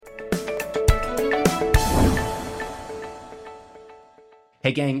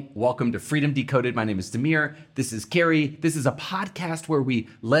Hey gang, welcome to Freedom Decoded. My name is Demir. This is Carrie. This is a podcast where we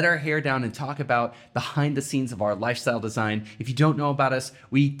let our hair down and talk about behind the scenes of our lifestyle design. If you don't know about us,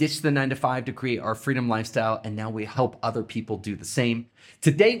 we ditched the 9 to 5 to create our freedom lifestyle, and now we help other people do the same.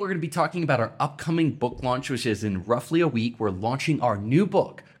 Today, we're going to be talking about our upcoming book launch, which is in roughly a week. We're launching our new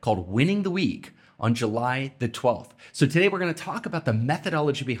book called Winning the Week on July the 12th. So today we're going to talk about the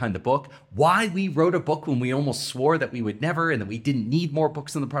methodology behind the book, why we wrote a book when we almost swore that we would never and that we didn't need more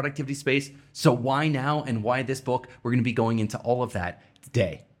books in the productivity space. So why now and why this book? We're going to be going into all of that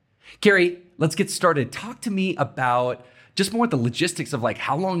today. Carrie, let's get started. Talk to me about just more the logistics of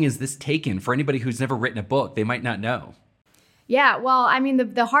how long is this taken for anybody who's never written a book? They might not know. Yeah, well, I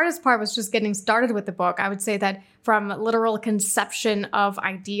mean, the hardest part was just getting started with the book. I would say that from literal conception of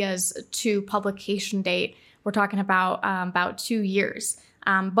ideas to publication date, we're talking about 2 years.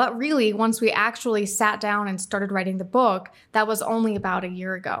 But really, once we actually sat down and started writing the book, that was only about a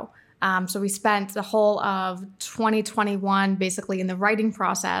year ago. So we spent the whole of 2021 basically in the writing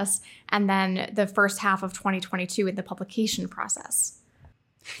process, and then the first half of 2022 in the publication process.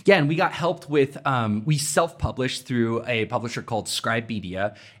 Yeah, and we got helped with, we self-published through a publisher called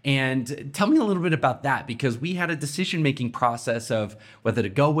Scribedia. And tell me a little bit about that, because we had a decision-making process of whether to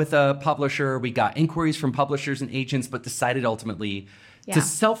go with a publisher. We got inquiries from publishers and agents, but decided ultimately to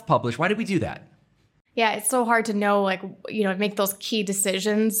self-publish. Why did we do that? Yeah, it's so hard to know, make those key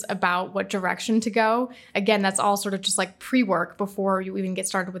decisions about what direction to go. Again, that's all sort of just pre-work before you even get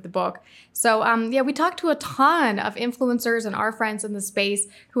started with the book. So, we talked to a ton of influencers and our friends in the space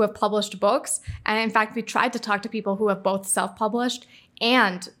who have published books. And in fact, we tried to talk to people who have both self-published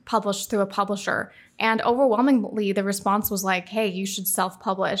and published through a publisher. And overwhelmingly, the response was hey, you should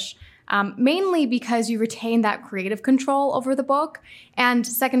self-publish. Mainly because you retain that creative control over the book, and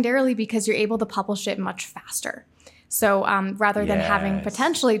secondarily because you're able to publish it much faster. So rather than having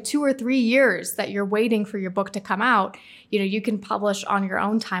potentially 2 or 3 years that you're waiting for your book to come out, you can publish on your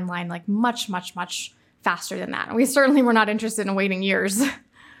own timeline much, much, much faster than that. And we certainly were not interested in waiting years.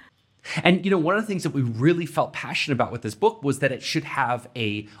 And, one of the things that we really felt passionate about with this book was that it should have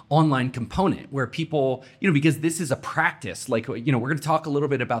a online component where people, because this is a practice, we're going to talk a little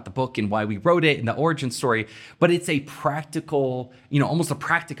bit about the book and why we wrote it and the origin story, but it's a practical, almost a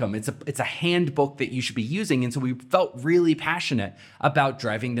practicum. It's a handbook that you should be using. And so we felt really passionate about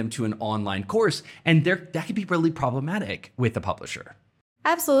driving them to an online course. And that could be really problematic with the publisher.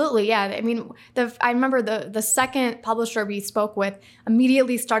 Absolutely. Yeah. I mean, I remember the second publisher we spoke with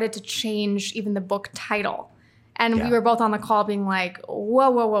immediately started to change even the book title. And we were both on the call being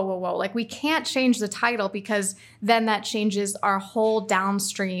whoa. We can't change the title because then that changes our whole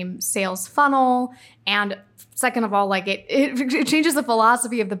downstream sales funnel. And second of all, it changes the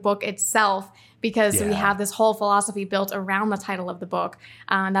philosophy of the book itself, because we have this whole philosophy built around the title of the book.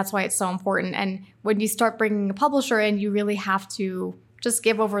 And that's why it's so important. And when you start bringing a publisher in, you really have to just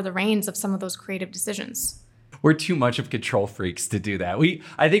give over the reins of some of those creative decisions. We're too much of control freaks to do that.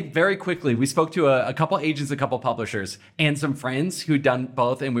 I think very quickly, we spoke to a couple agents, a couple publishers, and some friends who'd done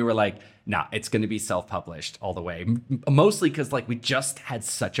both. And we were nah, it's going to be self-published all the way. Mostly because we just had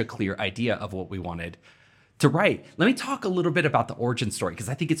such a clear idea of what we wanted to write. Let me talk a little bit about the origin story, because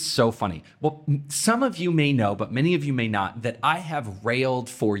I think it's so funny. Well, some of you may know, but many of you may not, that I have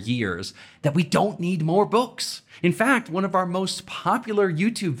railed for years that we don't need more books. In fact, one of our most popular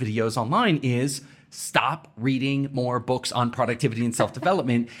YouTube videos online is stop reading more books on productivity and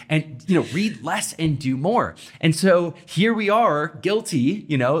self-development and, read less and do more. And so here we are, guilty,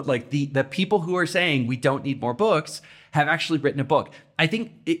 the people who are saying we don't need more books have actually written a book. I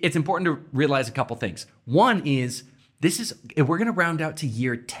think it's important to realize a couple things. One is we're going to round out to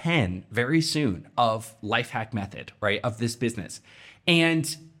year 10 very soon of Life Hack Method, right? Of this business.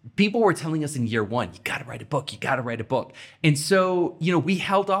 And people were telling us in year 1, you got to write a book. And so, we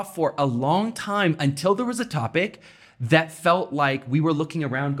held off for a long time until there was a topic that felt like we were looking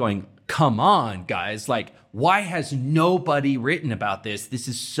around going, come on, guys, why has nobody written about this? This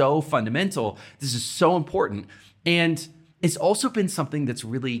is so fundamental. This is so important. And it's also been something that's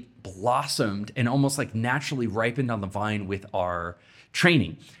really blossomed and almost naturally ripened on the vine with our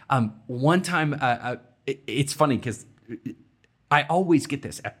training. One time, it's funny because I always get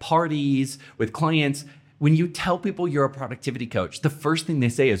this at parties with clients. When you tell people you're a productivity coach, the first thing they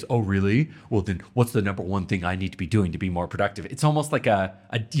say is, oh, really? Well, then what's the number one thing I need to be doing to be more productive? It's almost like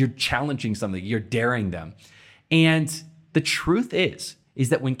you're challenging something, you're daring them. And the truth is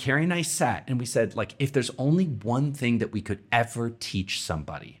that when Carrie and I sat and we said, if there's only one thing that we could ever teach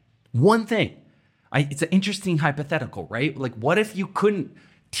somebody, one thing, it's an interesting hypothetical, right? What if you couldn't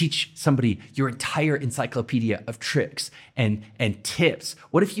teach somebody your entire encyclopedia of tricks and tips?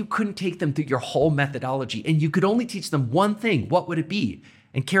 What if you couldn't take them through your whole methodology and you could only teach them one thing? What would it be?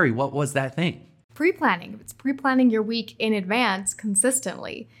 And Carrie, what was that thing? Pre-planning. It's pre-planning your week in advance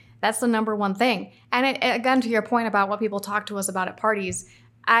consistently. That's the number one thing. And again, to your point about what people talk to us about at parties,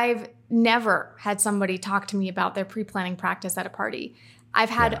 I've never had somebody talk to me about their pre-planning practice at a party. I've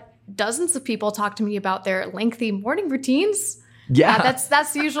had dozens of people talk to me about their lengthy morning routines. Yeah.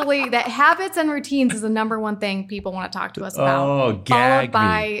 That's usually that habits and routines is the number one thing people want to talk to us about. Oh, followed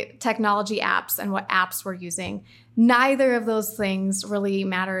by technology apps and what apps we're using. Neither of those things really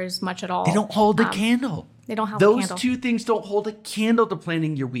matters much at all. They don't hold a candle. They don't hold a candle. Those two things don't hold a candle to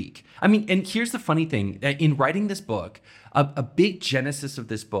planning your week. I mean, and here's the funny thing. In writing this book, a big genesis of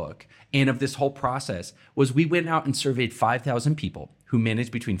this book and of this whole process was we went out and surveyed 5,000 people who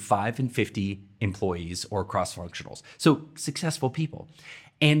manage between 5 and 50 employees or cross-functionals. So successful people.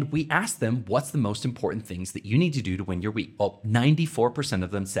 And we asked them, what's the most important things that you need to do to win your week? Well, 94%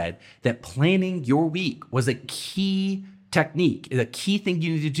 of them said that planning your week was a key technique, a key thing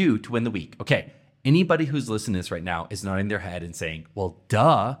you need to do to win the week. Okay, anybody who's listening to this right now is nodding their head and saying, well,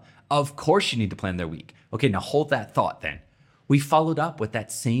 duh, of course you need to plan their week. Okay, now hold that thought then. We followed up with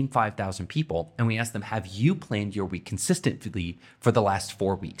that same 5,000 people and we asked them, have you planned your week consistently for the last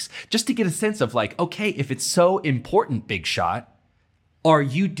 4 weeks? Just to get a sense of like, okay, if it's so important, big shot, are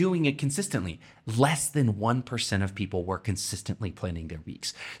you doing it consistently? Less than 1% of people were consistently planning their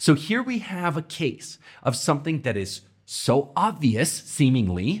weeks. So here we have a case of something that is so obvious,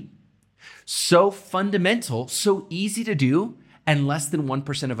 seemingly, so fundamental, so easy to do, and less than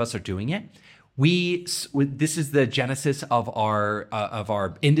 1% of us are doing it. This is the genesis of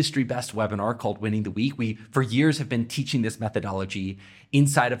our industry best webinar called Winning the Week. We, for years, have been teaching this methodology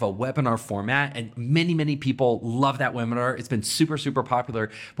inside of a webinar format, and many people love that webinar. It's been super, super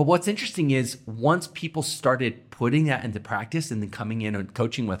popular. But what's interesting is once people started putting that into practice and then coming in and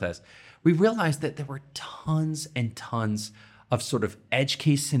coaching with us, we realized that there were tons and tons of sort of edge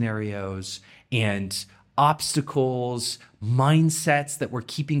case scenarios and obstacles, mindsets that were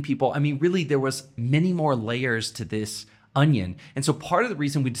keeping people. I mean, really, there was many more layers to this onion. And so part of the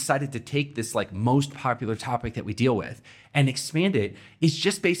reason we decided to take this like most popular topic that we deal with and expand it is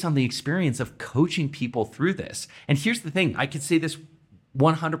just based on the experience of coaching people through this. And here's the thing, I could say this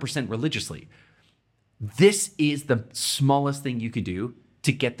 100% religiously. This is the smallest thing you could do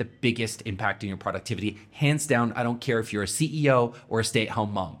to get the biggest impact in your productivity. Hands down, I don't care if you're a CEO or a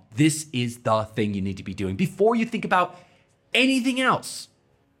stay-at-home mom. This is the thing you need to be doing before you think about anything else.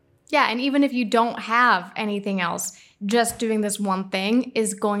 Yeah, and even if you don't have anything else, just doing this one thing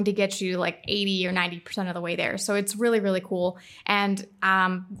is going to get you like 80 or 90% of the way there. So it's really, really cool. And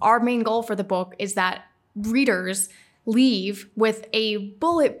our main goal for the book is that readers leave with a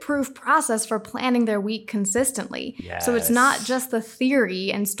bulletproof process for planning their week consistently. Yes. So it's not just the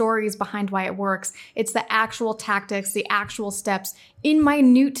theory and stories behind why it works. It's the actual tactics, the actual steps in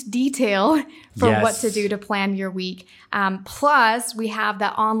minute detail for what to do to plan your week. Plus, we have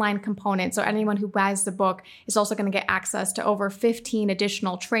that online component. So anyone who buys the book is also going to get access to over 15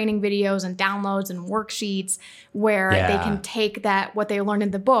 additional training videos and downloads and worksheets where they can take that, what they learned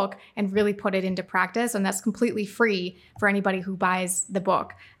in the book, and really put it into practice. And that's completely free for anybody who buys the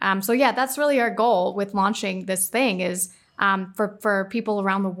book. So yeah, that's really our goal with launching this thing is for people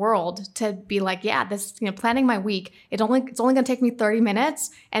around the world to be like, yeah, this, planning my week, it's only going to take me 30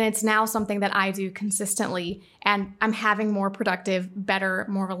 minutes. And it's now something that I do consistently. And I'm having more productive, better,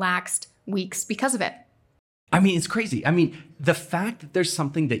 more relaxed weeks because of it. I mean, it's crazy. I mean, the fact that there's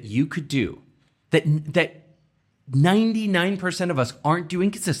something that you could do that 99% of us aren't doing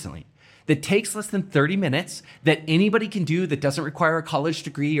consistently, that takes less than 30 minutes, that anybody can do, that doesn't require a college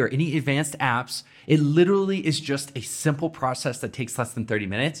degree or any advanced apps. It literally is just a simple process that takes less than 30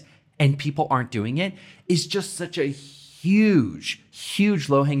 minutes and people aren't doing it, is just such a huge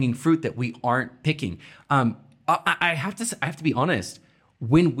low-hanging fruit that we aren't picking. I have to be honest.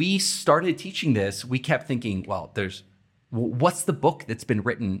 When we started teaching this, we kept thinking, well, what's the book that's been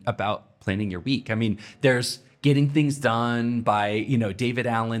written about planning your week? I mean, there's Getting Things Done by, David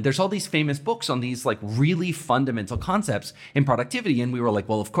Allen. There's all these famous books on these like really fundamental concepts in productivity. And we were like,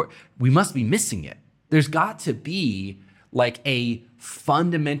 well, of course, we must be missing it. There's got to be like a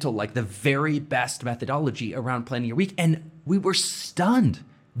fundamental, like the very best methodology around planning your week. And we were stunned.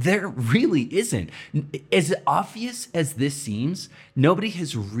 There really isn't. As obvious as this seems, nobody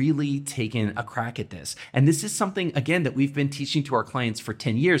has really taken a crack at this. And this is something, again, that we've been teaching to our clients for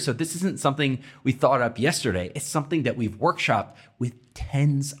 10 years. So this isn't something we thought up yesterday. It's something that we've workshopped with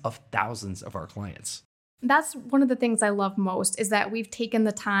tens of thousands of our clients. That's one of the things I love most is that we've taken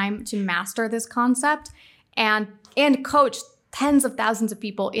the time to master this concept and coach tens of thousands of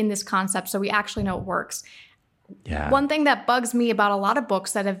people in this concept so we actually know it works. Yeah. One thing that bugs me about a lot of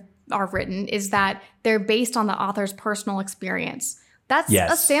books that are written is that they're based on the author's personal experience. That's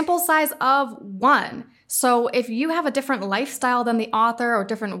a sample size of one. So if you have a different lifestyle than the author or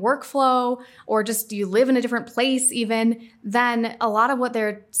different workflow, or just you live in a different place even, then a lot of what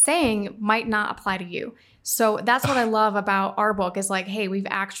they're saying might not apply to you. So that's what I love about our book is like, hey, we've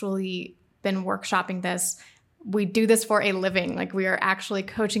actually been workshopping this. We do this for a living. Like we are actually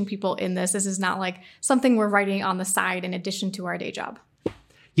coaching people in this. This is not like something we're writing on the side in addition to our day job.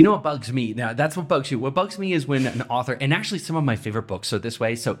 You know what bugs me? Now, that's what bugs you. What bugs me is when an author, and actually some of my favorite books are this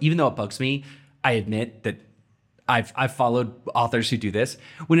way. So even though it bugs me, I admit that I've followed authors who do this.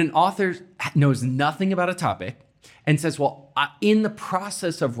 When an author knows nothing about a topic and says, well, in the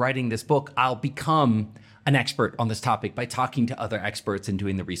process of writing this book, I'll become an expert on this topic by talking to other experts and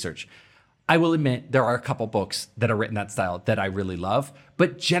doing the research. I will admit there are a couple books that are written that style that I really love.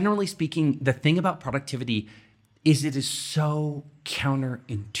 But generally speaking, the thing about productivity is it is so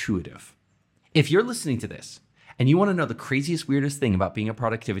counterintuitive. If you're listening to this and you want to know the craziest, weirdest thing about being a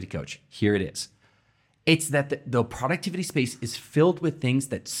productivity coach, here it is. It's that the productivity space is filled with things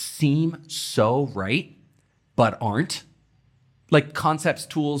that seem so right, but aren't. Like concepts,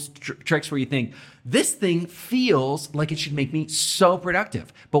 tools, tricks where you think, this thing feels like it should make me so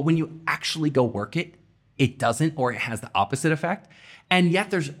productive. But when you actually go work it, it doesn't, or it has the opposite effect. And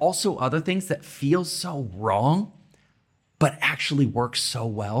yet there's also other things that feel so wrong, but actually work so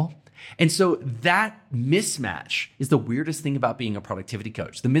well. And so that mismatch is the weirdest thing about being a productivity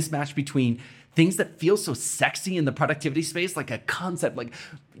coach. The mismatch between things that feel so sexy in the productivity space, like a concept, like,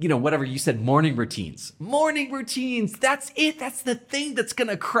 whatever you said, morning routines. Morning routines, that's it. That's the thing that's going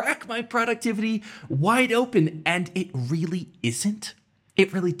to crack my productivity wide open. And it really isn't.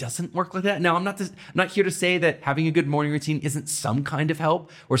 It really doesn't work like that. Now, I'm not here to say that having a good morning routine isn't some kind of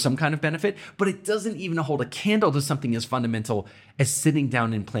help or some kind of benefit, but it doesn't even hold a candle to something as fundamental as sitting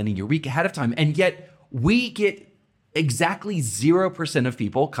down and planning your week ahead of time. And yet we get exactly 0% of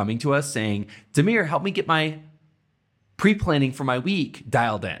people coming to us saying, Damir, help me get my pre-planning for my week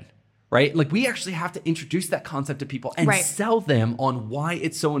dialed in, right? Like we actually have to introduce that concept to people and sell them on why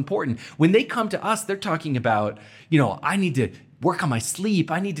it's so important. When they come to us, they're talking about, I need to work on my sleep.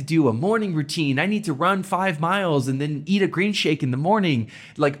 I need to do a morning routine. I need to run 5 miles and then eat a green shake in the morning.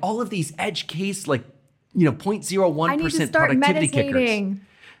 Like all of these edge case, 0.01% productivity kickers.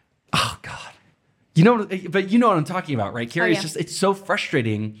 Oh God. But you know what I'm talking about, right, Carrie? It's so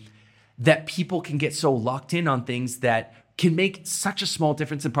frustrating that people can get so locked in on things that can make such a small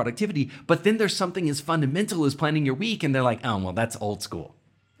difference in productivity. But then there's something as fundamental as planning your week. And they're like, oh, well, that's old school.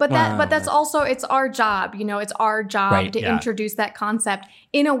 But that's also, it's our job, it's our job to introduce that concept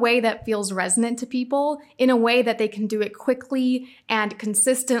in a way that feels resonant to people, in a way that they can do it quickly and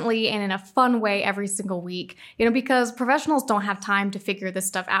consistently and in a fun way every single week, because professionals don't have time to figure this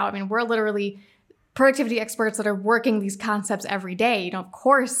stuff out. I mean, we're literally productivity experts that are working these concepts every day. Of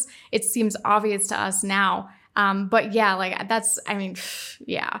course, it seems obvious to us now. But yeah,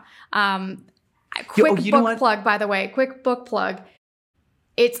 quick book plug, by the way, quick book plug.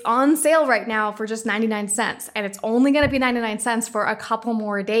 It's on sale right now for just 99 cents, and it's only going to be 99 cents for a couple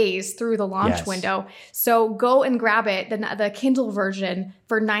more days through the launch window. So go and grab it, the Kindle version,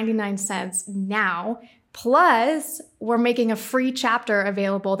 for 99 cents now. Plus, we're making a free chapter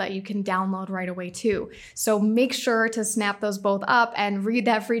available that you can download right away too. So make sure to snap those both up and read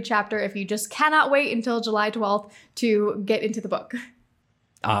that free chapter if you just cannot wait until July 12th to get into the book.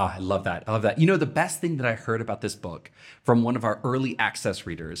 I love that. The best thing that I heard about this book from one of our early access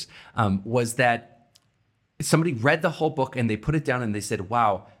readers was that somebody read the whole book and they put it down and they said,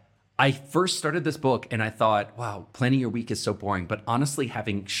 wow, I first started this book and I thought, wow, planning your week is so boring. But honestly,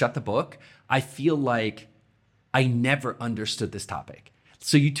 having shut the book, I feel like I never understood this topic.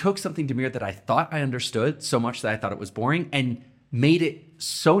 So you took something, Damir, that I thought I understood so much that I thought it was boring and made it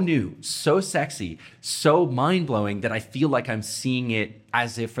so new, so sexy, so mind-blowing that I feel like I'm seeing it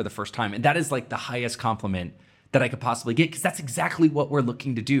as if for the first time. And that is like the highest compliment that I could possibly get, because that's exactly what we're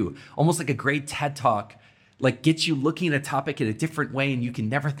looking to do. Almost like a great TED Talk, like gets you looking at a topic in a different way and you can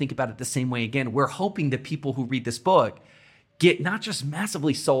never think about it the same way again. We're hoping that people who read this book get not just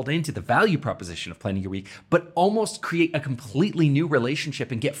massively sold into the value proposition of planning your week, but almost create a completely new relationship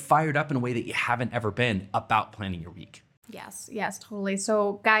and get fired up in a way that you haven't ever been about planning your week. Yes, totally.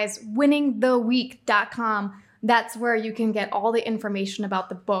 So guys, winningtheweek.com That's where you can get all the information about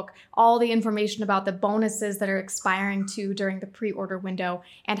the book, all the information about the bonuses that are expiring too during the pre-order window,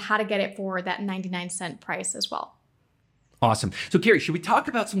 and how to get it for that 99-cent price as well. Awesome. So Carrie, should we talk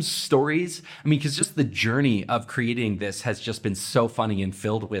about some stories? I mean, because just the journey of creating this has just been so funny and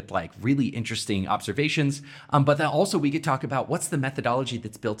filled with like really interesting observations. But then also we could talk about what's the methodology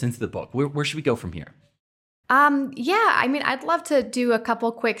that's built into the book. Where should we go from here? Yeah, I mean, I'd love to do a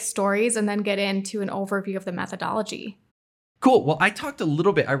couple quick stories and then get into an overview of the methodology. Cool. Well, I talked a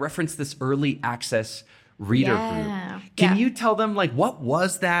little bit. I referenced this early access reader group. Can you tell them like what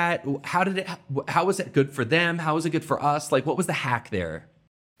was that? How was it good for them? How was it good for us? Like what was the hack there?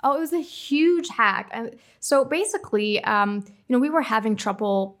 Oh, it was a huge hack. And so basically, we were having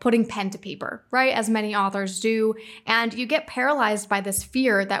trouble putting pen to paper, right? As many authors do. And you get paralyzed by this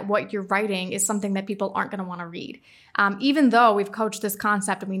fear that what you're writing is something that people aren't going to want to read. Even though we've coached this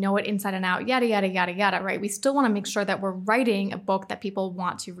concept and we know it inside and out, yada, yada, yada, yada, right? We still want to make sure that we're writing a book that people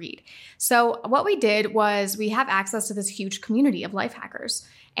want to read. So what we did was we have access to this huge community of life hackers.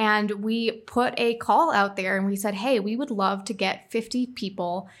 And we put a call out there and we said, hey, we would love to get 50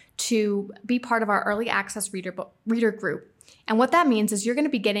 people to be part of our early access reader group. And what that means is you're going to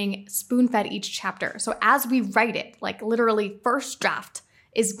be getting spoon-fed each chapter. So as we write it, like literally first draft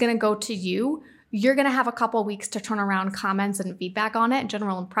is going to go to you. You're going to have a couple weeks to turn around comments and feedback on it,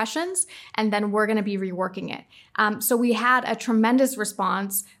 general impressions, and then we're going to be reworking it. So we had a tremendous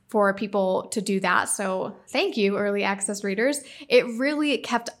response for people to do that. So thank you, early access readers. It really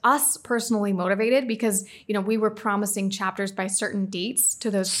kept us personally motivated because, we were promising chapters by certain dates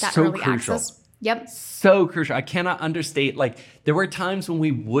to that so early crucial. Access. Yep. So crucial. I cannot understate, like there were times when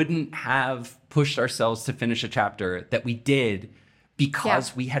we wouldn't have pushed ourselves to finish a chapter that we did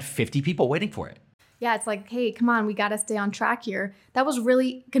because we had 50 people waiting for it. Yeah, it's like, hey, come on, we got to stay on track here. That was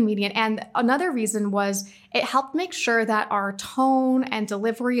really convenient. And another reason was it helped make sure that our tone and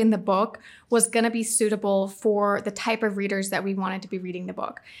delivery in the book was going to be suitable for the type of readers that we wanted to be reading the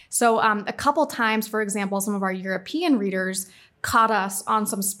book. So a couple times, for example, some of our European readers caught us on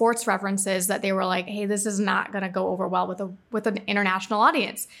some sports references that they were like, hey, this is not going to go over well with an international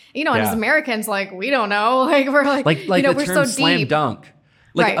audience. And as Americans, like, we don't know. Like, we're like the we're term so slam deep. Dunk.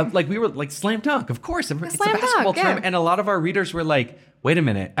 Like we were like slam dunk, of course. It's a basketball term. And a lot of our readers were like, wait a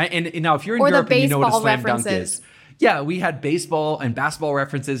minute. And now if you're in Europe and you know what a slam dunk is. Yeah, we had baseball and basketball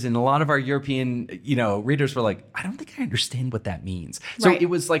references, and a lot of our European, readers were like, I don't think I understand what that means. So it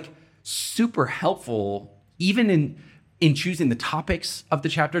was like super helpful, even in choosing the topics of the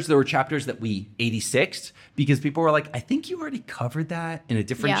chapters. There were chapters that we 86'd because people were like, I think you already covered that in a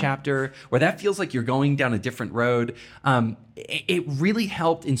different chapter, or that feels like you're going down a different road. It really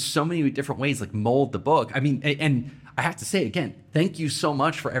helped in so many different ways, like mold the book. I mean, and I have to say again, thank you so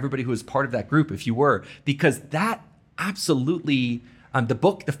much for everybody who was part of that group, if you were, because that absolutely,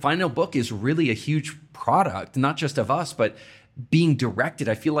 the final book is really a huge product, not just of us, but being directed.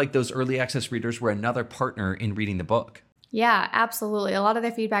 I feel like those early access readers were another partner in reading the book. Yeah, absolutely. A lot of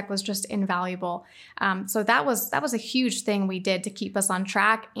their feedback was just invaluable. So that was a huge thing we did to keep us on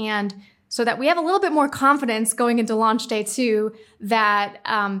track, and so that we have a little bit more confidence going into launch day 2 that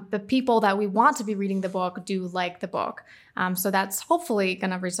the people that we want to be reading the book do like the book. So that's hopefully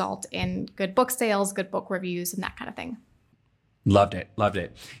going to result in good book sales, good book reviews, and that kind of thing. Loved it.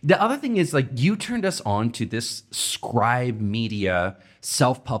 The other thing is, like, you turned us on to this Scribe Media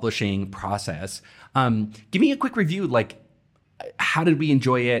self-publishing process. Give me a quick review. Like, how did we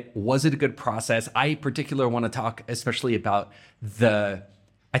enjoy it? Was it a good process? I particularly want to talk especially about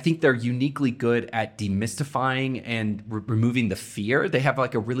I think they're uniquely good at demystifying and removing the fear. They have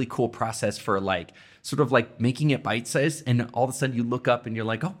like a really cool process for like sort of like making it bite-sized, and all of a sudden you look up and you're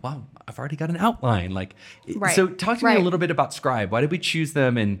like, oh wow, I've already got an outline. Like, so talk to me a little bit about Scribe. Why did we choose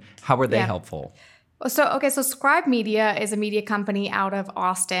them, and how were they helpful? So Scribe Media is a media company out of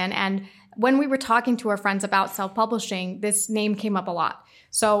Austin, and when we were talking to our friends about self-publishing, this name came up a lot.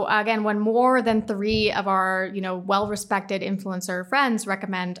 So again, when more than 3 of our, well-respected influencer friends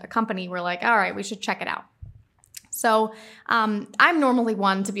recommend a company, we're like, all right, we should check it out. So I'm normally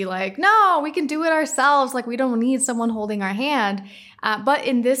one to be like, no, we can do it ourselves. Like, we don't need someone holding our hand. But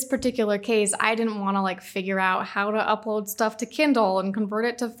in this particular case, I didn't want to like figure out how to upload stuff to Kindle and convert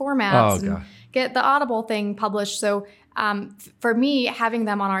it to formats and get the Audible thing published. So for me, having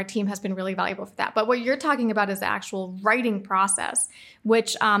them on our team has been really valuable for that. But what you're talking about is the actual writing process,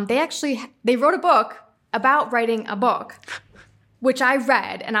 which they wrote a book about writing a book. which I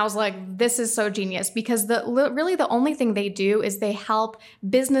read and I was like, this is so genius, because really the only thing they do is they help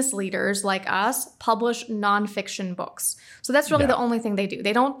business leaders like us publish nonfiction books. So that's really the only thing they do.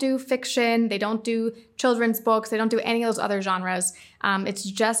 They don't do fiction. They don't do children's books. They don't do any of those other genres. It's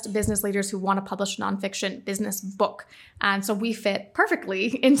just business leaders who want to publish a nonfiction business book. And so we fit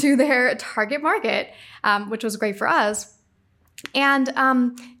perfectly into their target market, which was great for us. And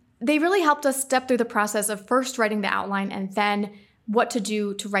they really helped us step through the process of first writing the outline and then what to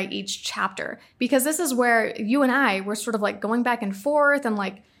do to write each chapter. Because this is where you and I were sort of like going back and forth and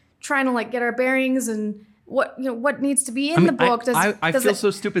like trying to like get our bearings and what needs to be in the book. I feel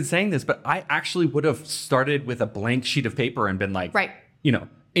so stupid saying this, but I actually would have started with a blank sheet of paper and been like,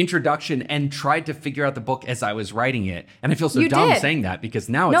 introduction, and tried to figure out the book as I was writing it. And I feel so dumb saying that because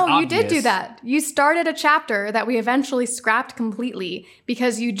now it's obvious. No, you did do that. You started a chapter that we eventually scrapped completely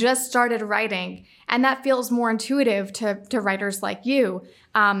because you just started writing. And that feels more intuitive to writers like you.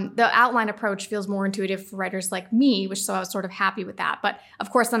 The outline approach feels more intuitive for writers like me, so I was sort of happy with that. But of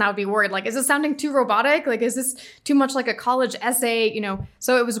course, then I would be worried, like, is this sounding too robotic? Like, is this too much like a college essay?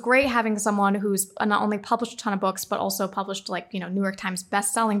 So it was great having someone who's not only published a ton of books, but also published like, New York Times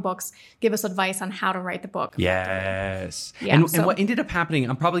best-selling books, give us advice on how to write the book. Yes. Yeah, and what ended up happening,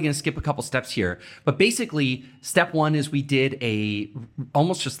 I'm probably going to skip a couple steps here, but basically step one is we did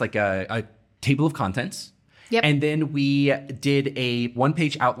almost just like a table of contents. Yep. And then we did a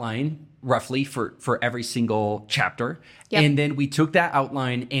one-page outline roughly for every single chapter. Yep. And then we took that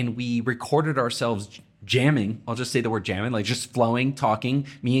outline and we recorded ourselves jamming. I'll just say the word jamming, like just flowing, talking,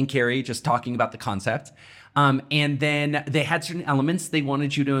 me and Carrie just talking about the concept. And then they had certain elements they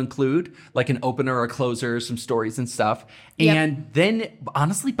wanted you to include, like an opener or a closer, some stories and stuff. Yep. And then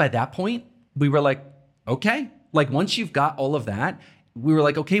honestly, by that point, we were like, okay, like once you've got all of that, we were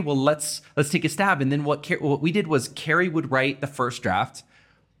like, okay, well, let's take a stab. And then what we did was Carrie would write the first draft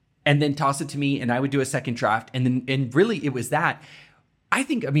and then toss it to me and I would do a second draft. And really it was that. I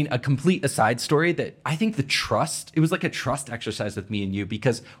think, a complete aside story that I think it was like a trust exercise with me and you,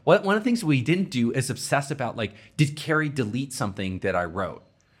 because one of the things we didn't do is obsess about like, did Carrie delete something that I wrote?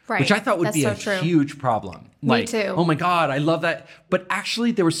 Right. Which I thought would be a huge problem. Me too. Oh my God, I love that. But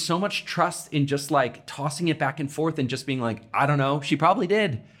actually there was so much trust in just like tossing it back and forth and just being like, I don't know, she probably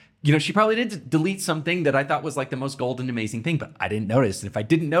did. She probably did delete something that I thought was like the most golden, amazing thing, but I didn't notice. And if I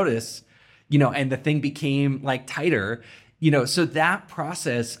didn't notice, and the thing became like tighter, so that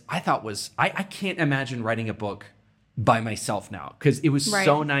process I thought was, I can't imagine writing a book by myself now, because it was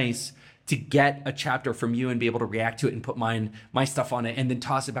so nice to get a chapter from you and be able to react to it and put my stuff on it and then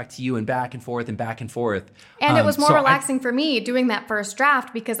toss it back to you and back and forth and back and forth. And it was more relaxing for me doing that first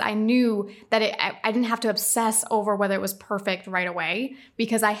draft because I knew that I didn't have to obsess over whether it was perfect right away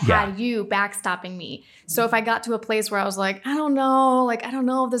because I had you backstopping me. So if I got to a place where I was like, I don't know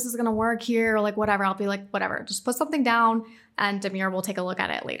if this is going to work here or like whatever, I'll be like, whatever, just put something down and Damir will take a look at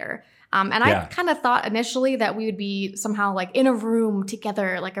it later. I kind of thought initially that we would be somehow like in a room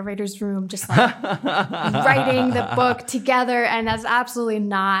together, like a writer's room, just like writing the book together. And that's absolutely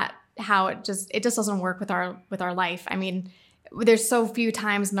not how it just doesn't work with our life. There's so few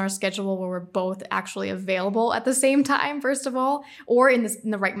times in our schedule where we're both actually available at the same time, first of all, or in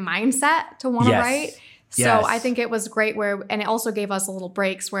the right mindset to want to write. So I think it was great and it also gave us a little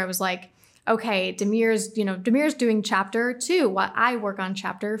breaks where it was like, okay, Damir's doing chapter 2 while I work on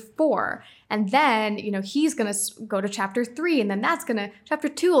chapter 4. And then, he's going to go to chapter 3 and then chapter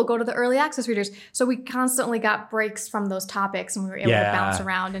 2 will go to the early access readers. So we constantly got breaks from those topics and we were able to bounce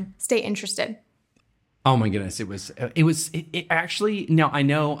around and stay interested. Oh my goodness. It actually, now I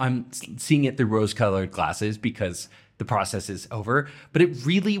know I'm seeing it through rose-colored glasses because the process is over, but it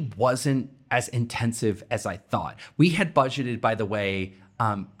really wasn't as intensive as I thought. We had budgeted, by the way,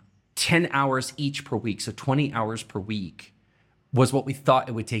 10 hours each per week. So 20 hours per week was what we thought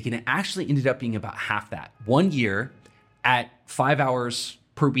it would take. And it actually ended up being about half that. 1 year at 5 hours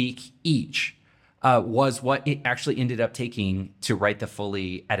per week each was what it actually ended up taking to write the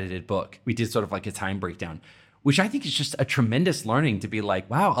fully edited book. We did sort of like a time breakdown, which I think is just a tremendous learning to be like,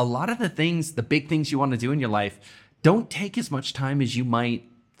 wow, a lot of the big things you want to do in your life don't take as much time as you might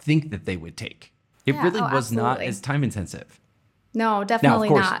think that they would take. It really was not as time intensive. No, definitely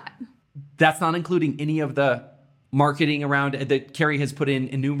now, of course, not. That's not including any of the marketing around that Carrie has put in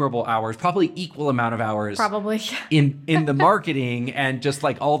innumerable hours, probably equal amount of hours. Probably. in the marketing and just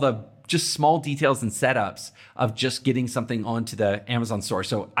like all the just small details and setups of just getting something onto the Amazon store.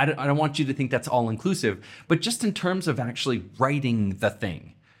 So I don't want you to think that's all inclusive, but just in terms of actually writing the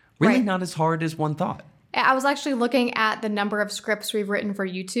thing, really not as hard as one thought. I was actually looking at the number of scripts we've written for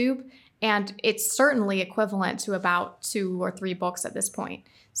YouTube. And it's certainly equivalent to about 2 or 3 books at this point.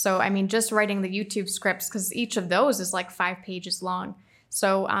 So, I mean, just writing the YouTube scripts, because each of those is like 5 pages long.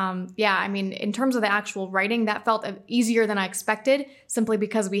 So, yeah, I mean, in terms of the actual writing, that felt easier than I expected, simply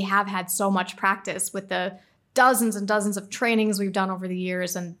because we have had so much practice with the dozens and dozens of trainings we've done over the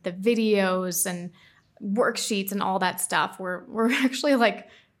years and the videos and worksheets and all that stuff. We're actually like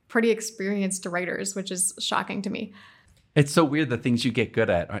pretty experienced writers, which is shocking to me. It's so weird the things you get good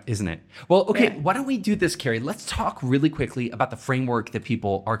at, isn't it? Well, okay, Yeah. why don't we do this, Carrie? Let's talk really quickly about the framework that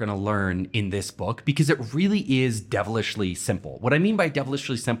people are going to learn in this book, because it really is devilishly simple. What I mean by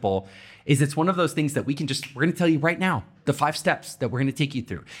devilishly simple is it's one of those things that we're going to tell you right now, the 5 steps that we're going to take you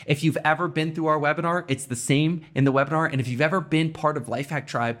through. If you've ever been through our webinar, it's the same in the webinar. And if you've ever been part of Lifehack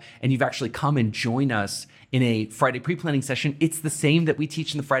Tribe and you've actually come and joined us in a Friday pre-planning session, it's the same that we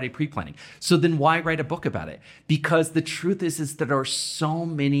teach in the Friday pre-planning. So then why write a book about it? Because the truth is that there are so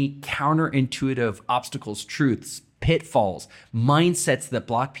many counterintuitive obstacles, truths, pitfalls, mindsets that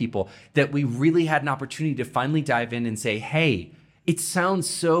block people, that we really had an opportunity to finally dive in and say, hey, it sounds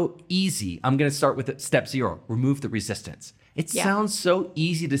so easy. I'm going to start with step 0, remove the resistance. It sounds so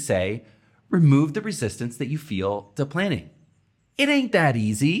easy to say, remove the resistance that you feel to planning. It ain't that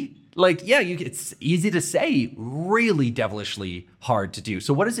easy. Like, yeah, it's easy to say, really devilishly hard to do.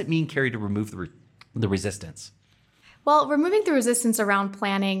 So what does it mean, Carrie, to remove the resistance? Well, removing the resistance around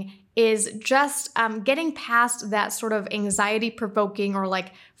planning is just getting past that sort of anxiety-provoking or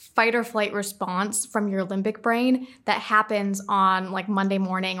like fight or flight response from your limbic brain that happens on like Monday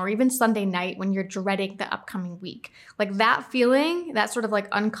morning or even Sunday night when you're dreading the upcoming week. Like that feeling, that sort of like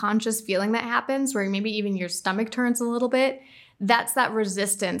unconscious feeling that happens where maybe even your stomach turns a little bit, that's that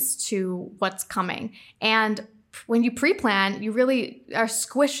resistance to what's coming. And when you pre-plan, you really are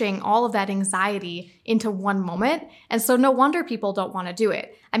squishing all of that anxiety into one moment. And so no wonder people don't want to do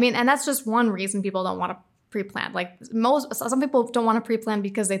it. I mean, and that's just one reason people don't want to pre-plan. Like some people don't want to pre-plan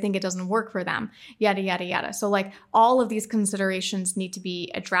because they think it doesn't work for them, yada, yada, yada. So like all of these considerations need to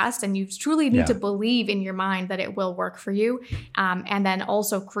be addressed, and you truly need to believe in your mind that it will work for you. And then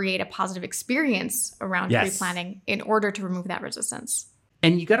also create a positive experience around pre-planning in order to remove that resistance.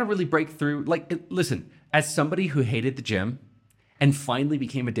 And you got to really break through. Like, listen, as somebody who hated the gym and finally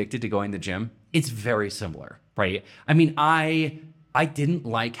became addicted to going to the gym, it's very similar, right? I mean, I didn't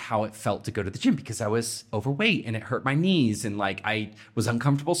like how it felt to go to the gym because I was overweight and it hurt my knees and like I was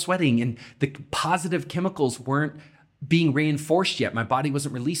uncomfortable sweating and the positive chemicals weren't being reinforced yet. My body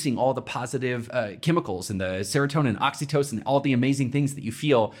wasn't releasing all the positive chemicals and the serotonin, oxytocin, all the amazing things that you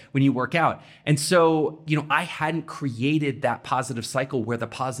feel when you work out. And so, I hadn't created that positive cycle where the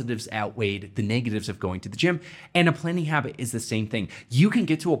positives outweighed the negatives of going to the gym. And a planning habit is the same thing. You can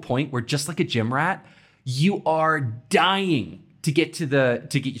get to a point where, just like a gym rat, you are dying to get to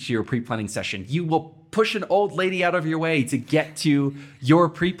your pre-planning session. You will push an old lady out of your way to get to your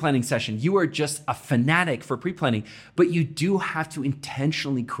pre-planning session. You are just a fanatic for pre-planning, but you do have to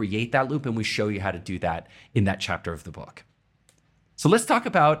intentionally create that loop, and we show you how to do that in that chapter of the book. So let's talk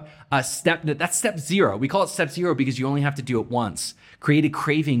about that's step 0. We call it step 0 because you only have to do it once. Create a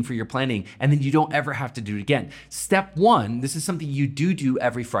craving for your planning, and then you don't ever have to do it again. Step 1, this is something you do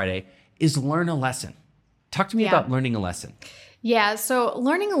every Friday, is learn a lesson. Talk to me about learning a lesson. Yeah, so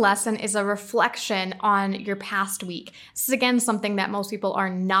learning a lesson is a reflection on your past week. This is, again, something that most people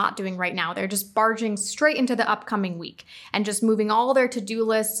are not doing right now. They're just barging straight into the upcoming week and just moving all their to-do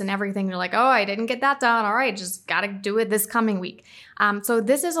lists and everything. They're like, oh, I didn't get that done. All right, just got to do it this coming week. So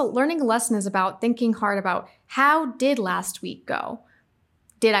learning a lesson is about thinking hard about, how did last week go?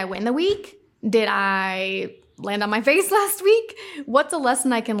 Did I win the week? Did I land on my face last week? What's a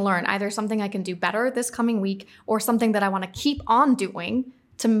lesson I can learn? Either something I can do better this coming week or something that I want to keep on doing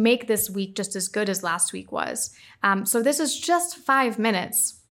to make this week just as good as last week was. So this is just 5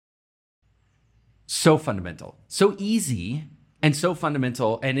 minutes. So fundamental, so easy and so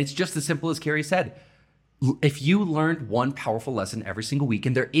fundamental. And it's just as simple as Carrie said. If you learned one powerful lesson every single week,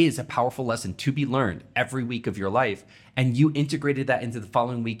 and there is a powerful lesson to be learned every week of your life, and you integrated that into the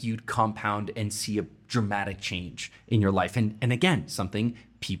following week, you'd compound and see a dramatic change in your life. And again, something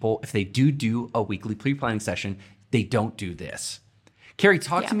people, if they do a weekly pre-planning session, they don't do this. Carrie,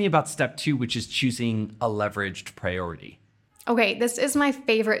 talk to me about step 2, which is choosing a leveraged priority. Okay, this is my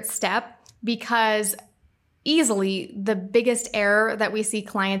favorite step because easily the biggest error that we see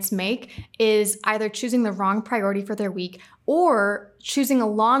clients make is either choosing the wrong priority for their week or choosing a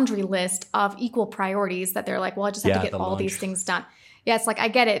laundry list of equal priorities that they're like, well, I just have to get all these things done. Yeah, it's like, I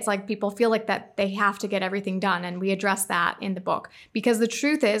get it. It's like people feel like that they have to get everything done. And we address that in the book. Because the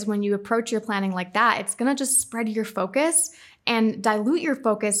truth is, when you approach your planning like that, it's going to just spread your focus and dilute your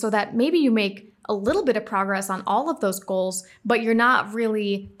focus so that maybe you make a little bit of progress on all of those goals, but you're not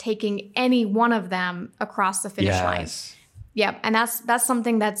really taking any one of them across the finish line. Yeah, and that's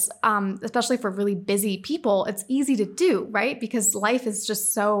something that's especially for really busy people, it's easy to do, right? Because life is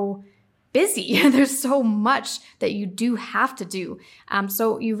just so busy. There's so much that you do have to do.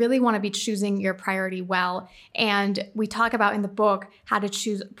 So you really want to be choosing your priority well. And we talk about in the book how to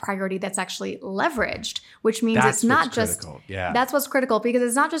choose a priority that's actually leveraged, which means it's not just, that's what's critical, because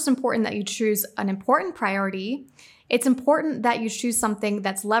it's not just important that you choose an important priority. It's important that you choose something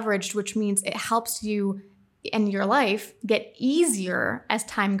that's leveraged, which means it helps you in your life get easier as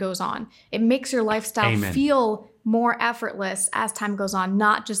time goes on. It makes your lifestyle feel more effortless as time goes on,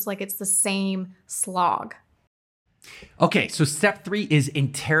 not just like it's the same slog. Okay, so step 3 is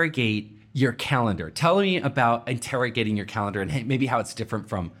interrogate your calendar. Tell me about interrogating your calendar and maybe how it's different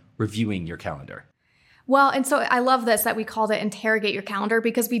from reviewing your calendar. Well, and so I love this that we called it interrogate your calendar,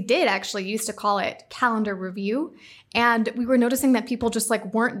 because we did actually used to call it calendar review. And we were noticing that people just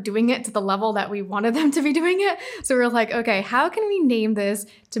like weren't doing it to the level that we wanted them to be doing it. So we were like, okay, how can we name this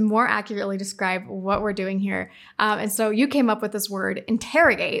to more accurately describe what we're doing here? And so you came up with this word,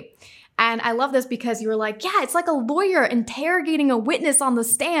 interrogate. And I love this because you were like, yeah, it's like a lawyer interrogating a witness on the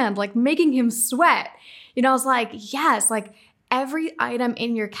stand, like making him sweat. You know, I was like, yes, like every item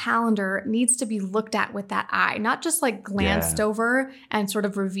in your calendar needs to be looked at with that eye, not just like glanced over and sort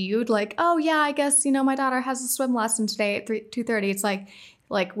of reviewed like, oh yeah, I guess, you know, my daughter has a swim lesson today at 2:30. It's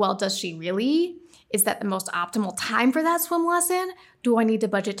like, well, does she really? Is that the most optimal time for that swim lesson? Do I need to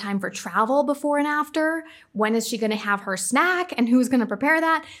budget time for travel before and after? When is she going to have her snack and who's going to prepare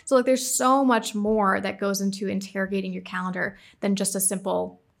that? So like there's so much more that goes into interrogating your calendar than just a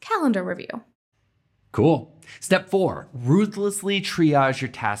simple calendar review. Cool. Step 4, ruthlessly triage your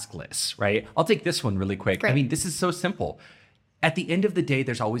task lists, right? I'll take this one really quick. Great. I mean, this is so simple. At the end of the day,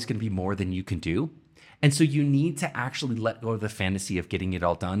 there's always going to be more than you can do. And so you need to actually let go of the fantasy of getting it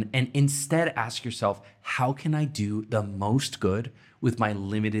all done and instead ask yourself, how can I do the most good with my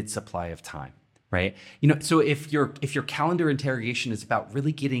limited supply of time, right? You know, so if your calendar interrogation is about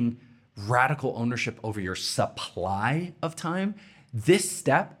really getting radical ownership over your supply of time, this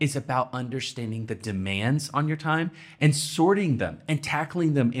step is about understanding the demands on your time and sorting them and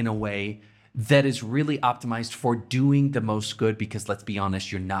tackling them in a way that is really optimized for doing the most good, because let's be honest,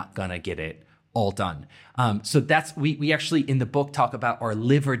 you're not gonna get it all done. So that's, we actually in the book talk about our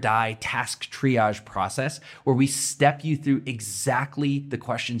live or die task triage process, where we step you through exactly the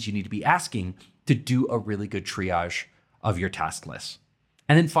questions you need to be asking to do a really good triage of your task list.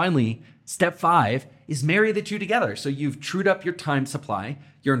 And then finally, step 5 is marry the two together. So you've trued up your time supply.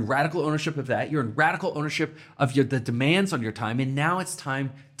 You're in radical ownership of that. You're in radical ownership of the demands on your time. And now it's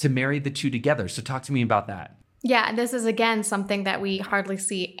time to marry the two together. So talk to me about that. Yeah, this is, again, something that we hardly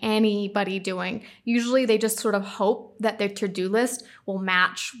see anybody doing. Usually they just sort of hope that their to-do list will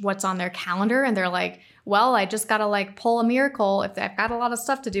match what's on their calendar. And they're like, well, I just got to like pull a miracle. If I've got a lot of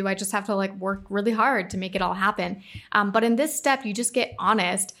stuff to do, I just have to like work really hard to make it all happen. But in this step, you just get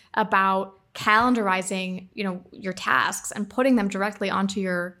honest about calendarizing, you know, your tasks and putting them directly onto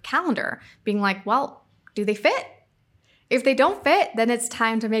your calendar, being like, well, do they fit? If they don't fit, then it's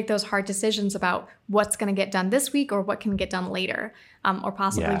time to make those hard decisions about what's going to get done this week or what can get done later, or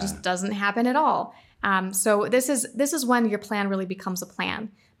possibly just doesn't happen at all. So this is when your plan really becomes a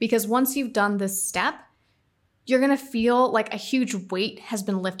plan, because once you've done this step, you're going to feel like a huge weight has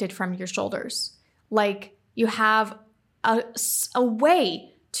been lifted from your shoulders. Like you have a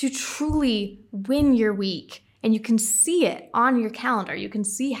way to truly win your week, and you can see it on your calendar. You can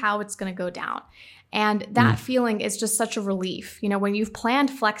see how it's going to go down. And that feeling is just such a relief. You know, when you've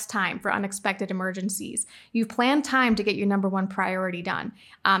planned flex time for unexpected emergencies, you've planned time to get your number one priority done,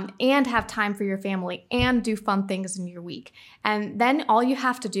 and have time for your family and do fun things in your week. And then all you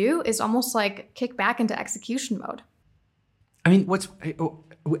have to do is almost like kick back into execution mode. I mean,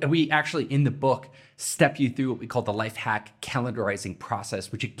 we actually in the book step you through what we call the life hack calendarizing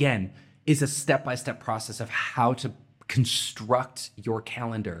process, which again is a step-by-step process of how to construct your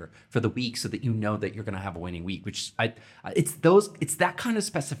calendar for the week so that you know that you're going to have a winning week, which it's that kind of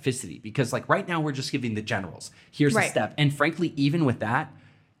specificity, because like right now we're just giving the generals. Here's the step. And frankly, even with that,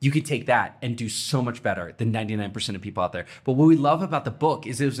 you could take that and do so much better than 99% of people out there. But what we love about the book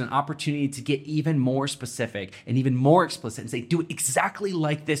is it was an opportunity to get even more specific and even more explicit and say, do it exactly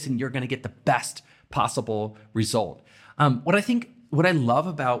like this and you're going to get the best possible result. What I love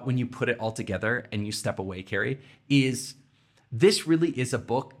about when you put it all together and you step away, Carrie, is this really is a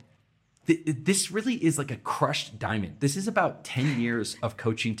book. This really is like a crushed diamond. This is about 10 years of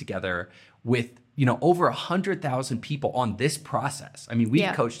coaching together with over 100,000 people on this process. I mean,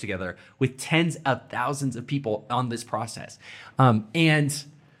 we've coached together with tens of thousands of people on this process. And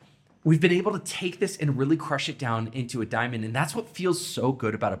we've been able to take this and really crush it down into a diamond. And that's what feels so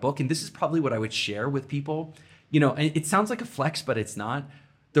good about a book. And this is probably what I would share with people. And it sounds like a flex, but it's not.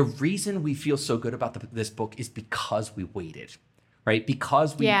 The reason we feel so good about this book is because we waited, right?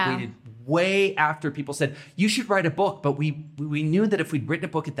 Because we waited way after people said, you should write a book. But we knew that if we'd written a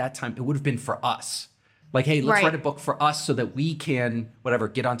book at that time, it would have been for us. Like, hey, let's write a book for us so that we can,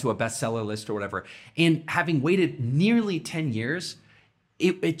 get onto a bestseller list or whatever. And having waited nearly 10 years,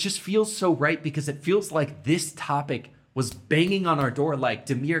 it just feels so right, because it feels like this topic was banging on our door like,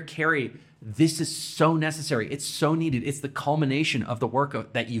 Demir, Carrie, this is so necessary. It's so needed. It's the culmination of the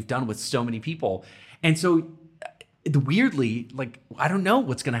work that you've done with so many people. And so weirdly, I don't know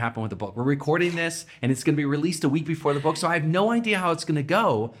what's going to happen with the book. We're recording this and it's going to be released a week before the book. So I have no idea how it's going to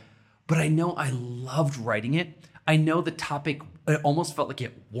go, but I know I loved writing it. I know the topic, it almost felt like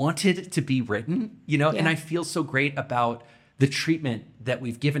it wanted to be written, and I feel so great about the treatment that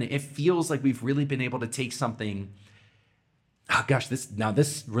we've given it. It feels like we've really been able to take something. Oh gosh,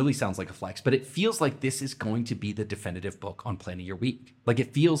 this really sounds like a flex, but it feels like this is going to be the definitive book on planning your week.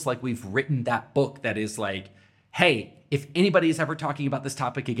 It feels like we've written that book that is like, hey, if anybody is ever talking about this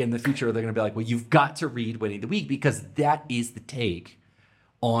topic again in the future, they're going to be like, well, you've got to read Winning the Week, because that is the take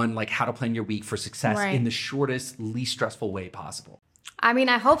on how to plan your week for success in the shortest, least stressful way possible. I mean,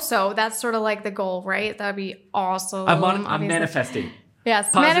 I hope so. That's sort of like the goal, right? That'd be awesome. I'm manifesting.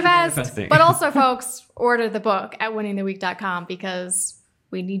 Yes, manifest. But also, folks, order the book at winningtheweek.com, because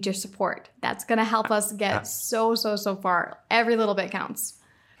we need your support. That's going to help us get so far. Every little bit counts.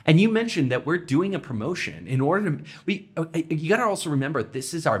 And you mentioned that we're doing a promotion in order to, you got to also remember,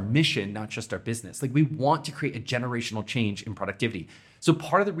 this is our mission, not just our business. We want to create a generational change in productivity. So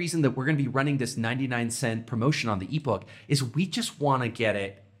part of the reason that we're going to be running this 99-cent promotion on the ebook is we just want to get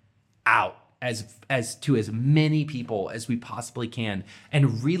it out as to as many people as we possibly can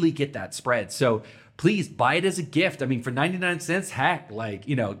and really get that spread. So please buy it as a gift. I mean, for 99 cents, heck,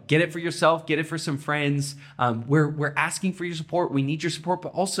 get it for yourself, get it for some friends. We're asking for your support. We need your support,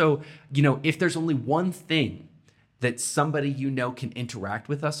 but also, if there's only one thing that somebody can interact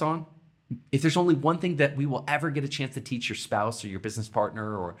with us on, if there's only one thing that we will ever get a chance to teach your spouse or your business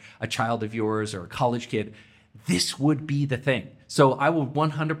partner or a child of yours or a college kid, this would be the thing. So I will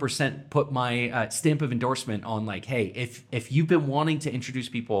 100% put my stamp of endorsement on hey, if you've been wanting to introduce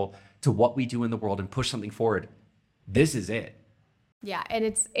people to what we do in the world and push something forward, this is it. Yeah, and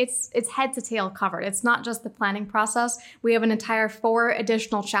it's head to tail covered. It's not just the planning process. We have an entire 4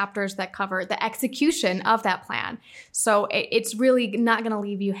 additional chapters that cover the execution of that plan. So it's really not going to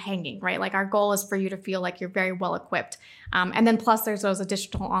leave you hanging, right? Our goal is for you to feel like you're very well equipped. And then plus there's those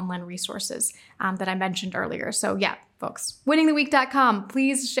additional online resources that I mentioned earlier. So yeah, folks, winningtheweek.com.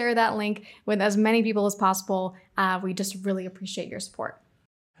 Please share that link with as many people as possible. We just really appreciate your support.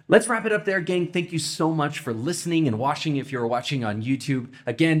 Let's wrap it up there, gang. Thank you so much for listening and watching if you're watching on YouTube.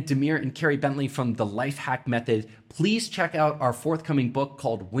 Again, Demir and Carrie Bentley from The Life Hack Method. Please check out our forthcoming book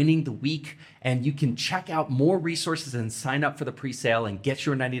called Winning the Week, and you can check out more resources and sign up for the pre-sale and get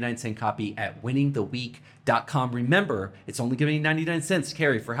your 99-cent copy at winningtheweek.com. Remember, it's only giving you 99 cents.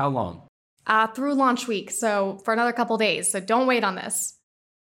 Carrie, for how long? Through launch week, so for another couple days. So don't wait on this.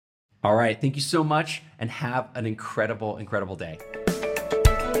 All right. Thank you so much, and have an incredible, incredible day.